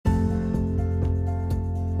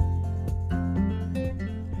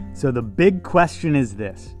So the big question is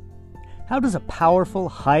this: how does a powerful,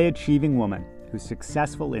 high-achieving woman who's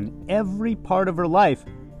successful in every part of her life,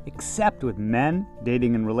 except with men,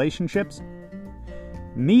 dating, and relationships,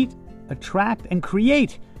 meet, attract, and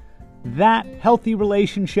create that healthy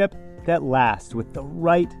relationship that lasts with the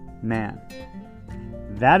right man?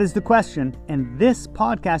 That is the question, and this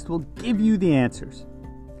podcast will give you the answers.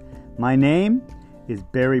 My name is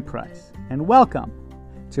Barry Price, and welcome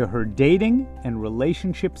to Her Dating and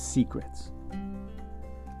Relationship Secrets.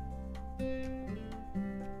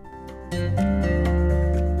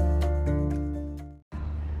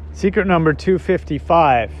 Secret number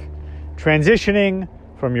 255, transitioning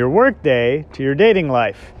from your work day to your dating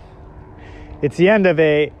life. It's the end of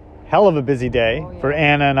a hell of a busy day for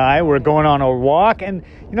Anna and I. We're going on a walk, and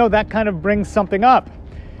that kind of brings something up.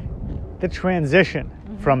 The transition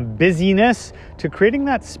from busyness to creating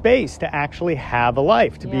that space to actually have a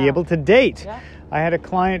life, to be able to date. Yeah. I had a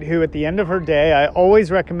client who at the end of her day, I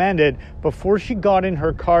always recommended before she got in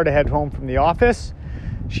her car to head home from the office,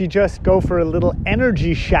 she just go for a little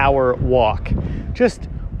energy shower walk. Just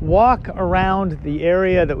walk around the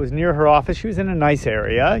area that was near her office. She was in a nice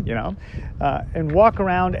area, and walk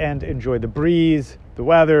around and enjoy the breeze, the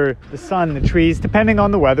weather, the sun, the trees, depending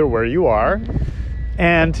on the weather where you are,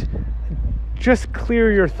 and just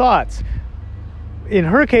clear your thoughts. In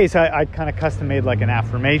her case, I kind of custom made like an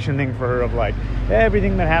affirmation thing for her of like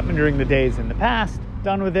everything that happened during the days in the past,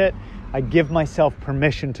 done with it. I give myself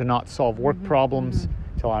permission to not solve work problems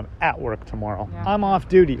till I'm at work tomorrow. Yeah. I'm off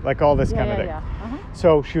duty, like all this kind of thing. Yeah. Uh-huh.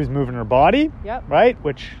 So she was moving her body, right?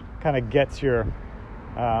 Which kind of gets your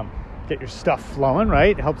get your stuff flowing,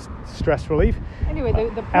 right? Helps stress relief. Anyway, the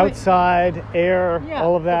point, outside air,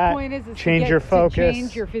 all of that. The point is change your focus,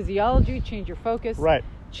 change your physiology, change your focus, right?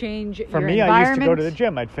 Change For your me, environment. I used to go to the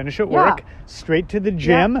gym. I'd finish at work, straight to the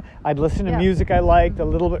gym. Yeah. I'd listen to music I liked, a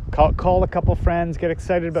little bit, call a couple friends, get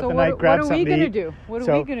excited about the night, grab something to eat. What are we going to do? What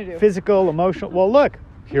are we going to do? Physical, emotional. Well, look,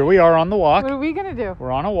 here we are on the walk. What are we going to do?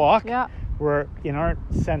 We're on a walk. Yeah. We're in our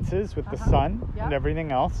senses with the sun and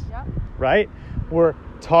everything else, right? We're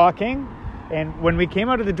talking. And when we came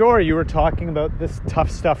out of the door, you were talking about this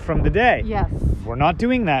tough stuff from the day. Yes. We're not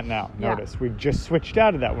doing that now, notice. We've just switched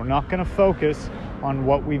out of that. We're not going to focus on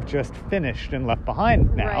what we've just finished and left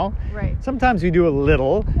behind now. Right. Sometimes we do a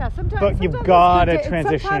little, but you've got to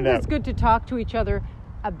transition it out. Sometimes it's good to talk to each other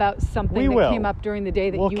about something that came up during the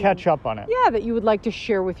day that we'll catch up on it. Yeah, that you would like to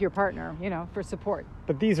share with your partner, for support.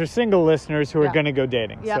 But these are single listeners who are going to go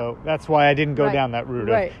dating. Yeah. So that's why I didn't go down that route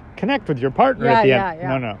of connect with your partner at the end.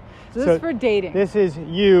 Yeah. No. So this is for dating. This is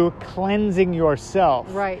you cleansing yourself.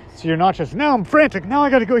 Right. So you're not just, now I'm frantic, now I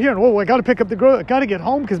got to go here, and whoa, I got to pick up the girl, I got to get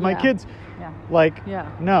home because my kids. Yeah.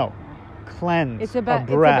 No. Cleanse. It's about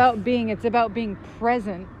being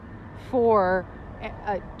present for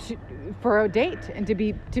a date and to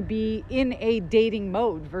be in a dating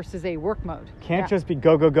mode versus a work mode. Can't just be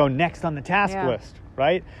go next on the task list,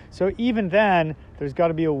 right? So even then, there's got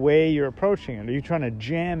to be a way you're approaching it. Are you trying to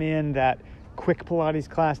jam in that quick Pilates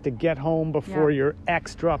class to get home before your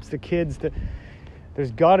ex drops the kids?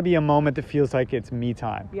 There's got to be a moment that feels like it's me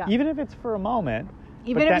time, even if it's for a moment.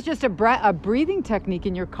 Even if it's just a breathing technique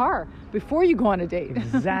in your car before you go on a date.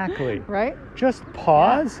 Exactly. Right? Just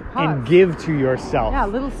pause and give to yourself. Yeah, a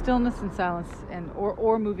little stillness and silence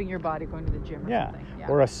or moving your body, going to the gym or something. Yeah.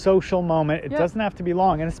 Or a social moment. It doesn't have to be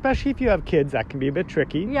long. And especially if you have kids, that can be a bit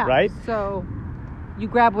tricky, right? So you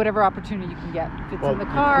grab whatever opportunity you can get. If it's in the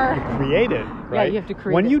car. You create it, right? Yeah, you have to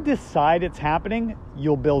create it. When you decide it's happening,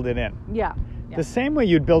 you'll build it in. Yeah. The same way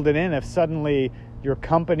you'd build it in if suddenly your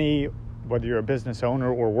company, whether you're a business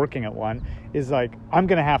owner or working at one, is like, I'm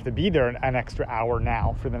going to have to be there an extra hour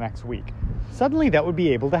now for the next week. Suddenly that would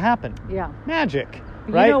be able to happen. Yeah. Magic,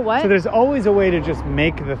 right? You know what? So there's always a way to just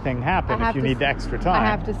make the thing happen if you need the extra time. I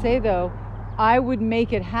have to say, though, I would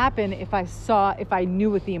make it happen if I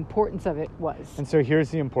knew what the importance of it was. And so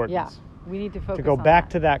here's the importance. Yeah. We need to focus to go on back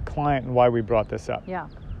to that client and why we brought this up. Yeah.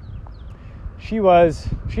 She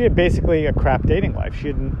had basically a crap dating life. She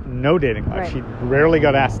had no dating life. Right. She rarely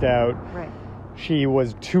got asked out. Right. She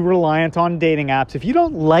was too reliant on dating apps. If you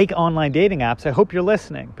don't like online dating apps, I hope you're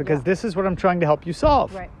listening, because this is what I'm trying to help you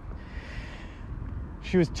solve. Right.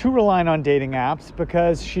 She was too reliant on dating apps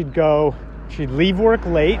because she'd leave work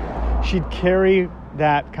late. She'd carry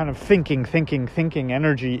that kind of thinking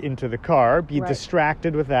energy into the car, be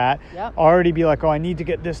distracted with that, already be like, oh, I need to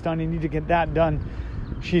get this done, I need to get that done.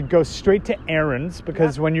 She'd go straight to errands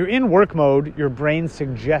because when you're in work mode, your brain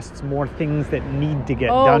suggests more things that need to get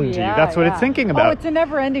done to you. That's what it's thinking about. Oh, it's a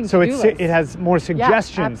never-ending to-do list. It has more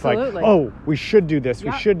suggestions like, oh, we should do this.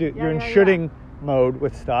 We should do. You're in shoulding mode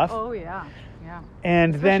with stuff. Oh, yeah. Yeah.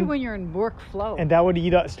 And Especially then when you're in work flow. and that would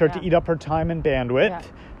start to eat up her time and bandwidth, Yeah.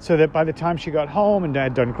 so that by the time she got home and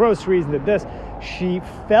had done groceries and did this, she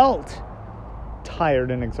felt tired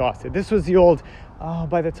and exhausted. This was the old, oh,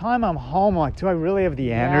 by the time I'm home, like, do I really have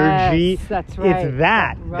the energy? Yes, that's right. It's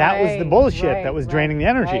that. That was the bullshit that was draining the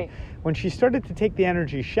energy. Right. When she started to take the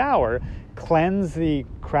energy shower, cleanse the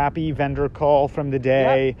crappy vendor call from the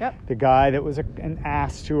day, Yep. the guy that was an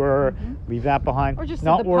ass to her, leave that behind. Or just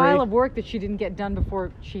not the worry, pile of work that she didn't get done before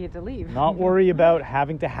she had to leave. not worry about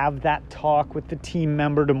having to have that talk with the team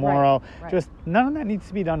member tomorrow. right. Just none of that needs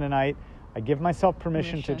to be done tonight. I give myself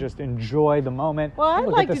permission to just enjoy the moment. Well, I'd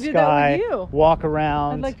look like at the to do that sky, with you. walk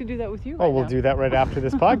around. I'd like to do that with you. Oh, we'll do that right after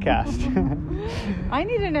this podcast. I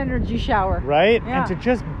need an energy shower. Right? Yeah. And to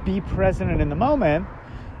just be present and in the moment.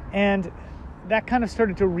 And that kind of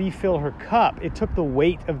started to refill her cup. It took the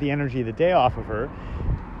weight of the energy of the day off of her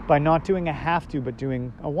by not doing a have to, but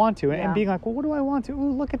doing a want to. And being like, well, what do I want to?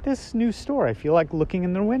 Ooh, look at this new store. I feel like looking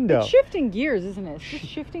in the window. It's shifting gears, isn't it? It's just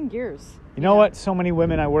shifting gears. You know what so many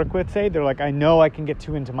women I work with say? They're like, I know I can get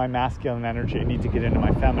too into my masculine energy. I need to get into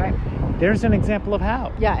my feminine. Right. There's an example of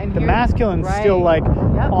how. Yeah, and the here- masculine's right. still like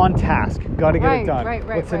Yep. on task. Got to get it done. Right,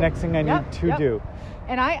 What's the next thing I need to do?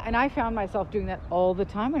 And I found myself doing that all the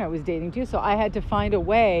time when I was dating too. So I had to find a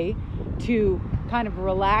way to kind of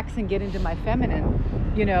relax and get into my feminine,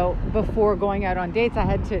 before going out on dates. I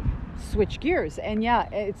had to switch gears. And yeah,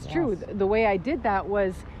 it's true. The way I did that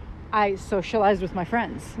was I socialized with my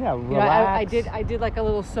friends. Yeah, I relax. did like a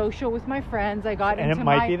little social with my friends. I got And into it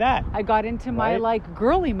might be that. I got into my Right? like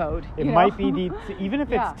girly mode. It might be even if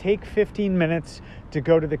Yeah. it's take 15 minutes to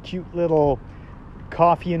go to the cute little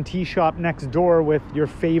coffee and tea shop next door with your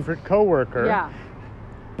favorite coworker. Yeah.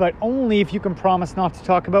 But only if you can promise not to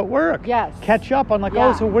talk about work. Yes. Catch up on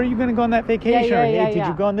Yeah. so where are you going to go on that vacation? Or, hey, did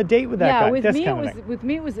you go on the date with that guy? With This me kind it of was thing. with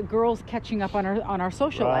me it was girls catching up on our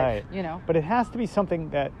social life. But it has to be something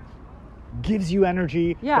that gives you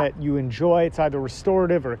energy, Yeah. that you enjoy. It's either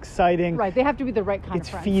restorative or exciting. Right, they have to be the right kind It's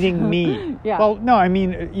of friends. feeding me. Yeah. Well, no, I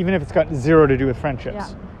mean, even if it's got zero to do with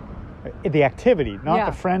friendships. The activity, not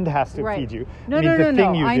the friend has to Right. feed you. No, I mean, the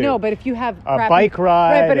thing you I do. know, but if you have A crappy, bike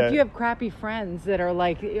ride, right? But if you have crappy friends that are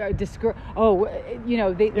like, they it's come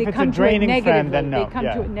a to draining it negatively. friend, then no, They come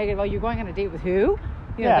yeah. to it negative. Oh, you're going on a date with who?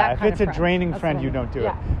 Yeah, that if kind it's of a draining That's friend, what I you mean. don't do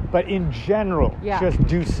Yeah. it. But in general, Yeah. just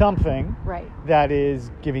do something Right. that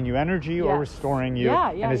is giving you energy or Yes. restoring you Yeah,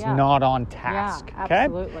 and is yeah. not on task. Yeah, okay?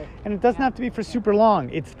 absolutely. And it doesn't have to be for super long.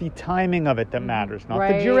 It's the timing of it that matters, not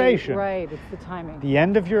the duration. Right, it's the timing. The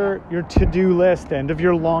end of your to-do list, the end of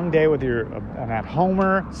your long day, whether you're an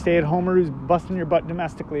at-homer, stay-at-homer who's busting your butt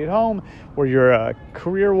domestically at home, or you're a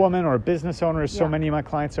career woman or a business owner, as so Yeah. many of my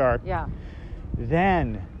clients are, Yeah.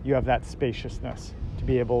 then you have that spaciousness to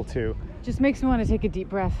be able to Just makes me want to take a deep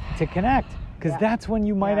breath. connect, because Yeah. that's when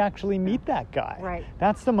you might Yeah. actually meet that guy. Right.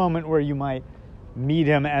 That's the moment where you might meet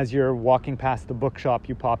him as you're walking past the bookshop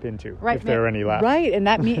you pop into, Right. if there are any left. Right, and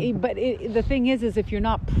the thing is if you're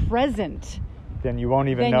not present, Then you won't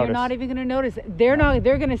even then notice. you're not even going to notice. They're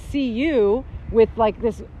going to see you with like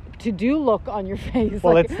this to-do look on your face.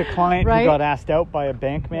 Well, like, it's the client right? who got asked out by a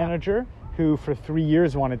bank manager who for 3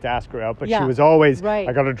 years wanted to ask her out, but she Yeah. was always, Right.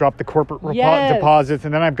 I got to drop the corporate Yes. deposits,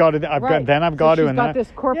 and then I've got to, Right. then I've So got to, she's and got then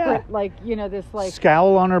this corporate, yeah. this like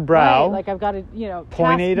scowl on her brow, right, like I've got to,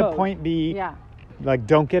 point A task to mode. point B, Yeah. like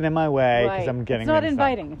don't get in my way because Right. I'm getting It's not things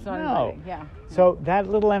inviting. done. It's not No. inviting. Yeah. So that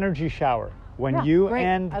little energy shower, when Yeah, you great.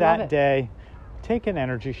 end I love that it. day, take an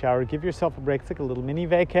energy shower, give yourself a break. It's like a little mini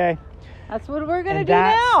vacay. That's what we're gonna And do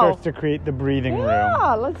that now. starts to create the breathing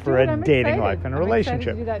Yeah, room let's for do it. a I'm dating excited. life and a I'm relationship.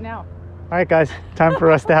 excited to do that now. All right, guys, time for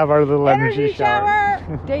us to have our little energy shower.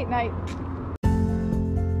 Date night.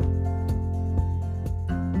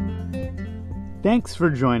 Thanks for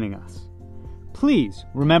joining us. Please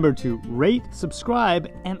remember to rate, subscribe,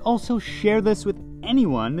 and also share this with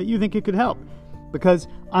anyone that you think it could help. Because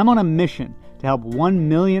I'm on a mission to help 1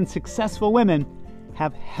 million successful women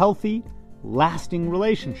have healthy, lasting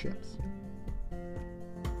relationships.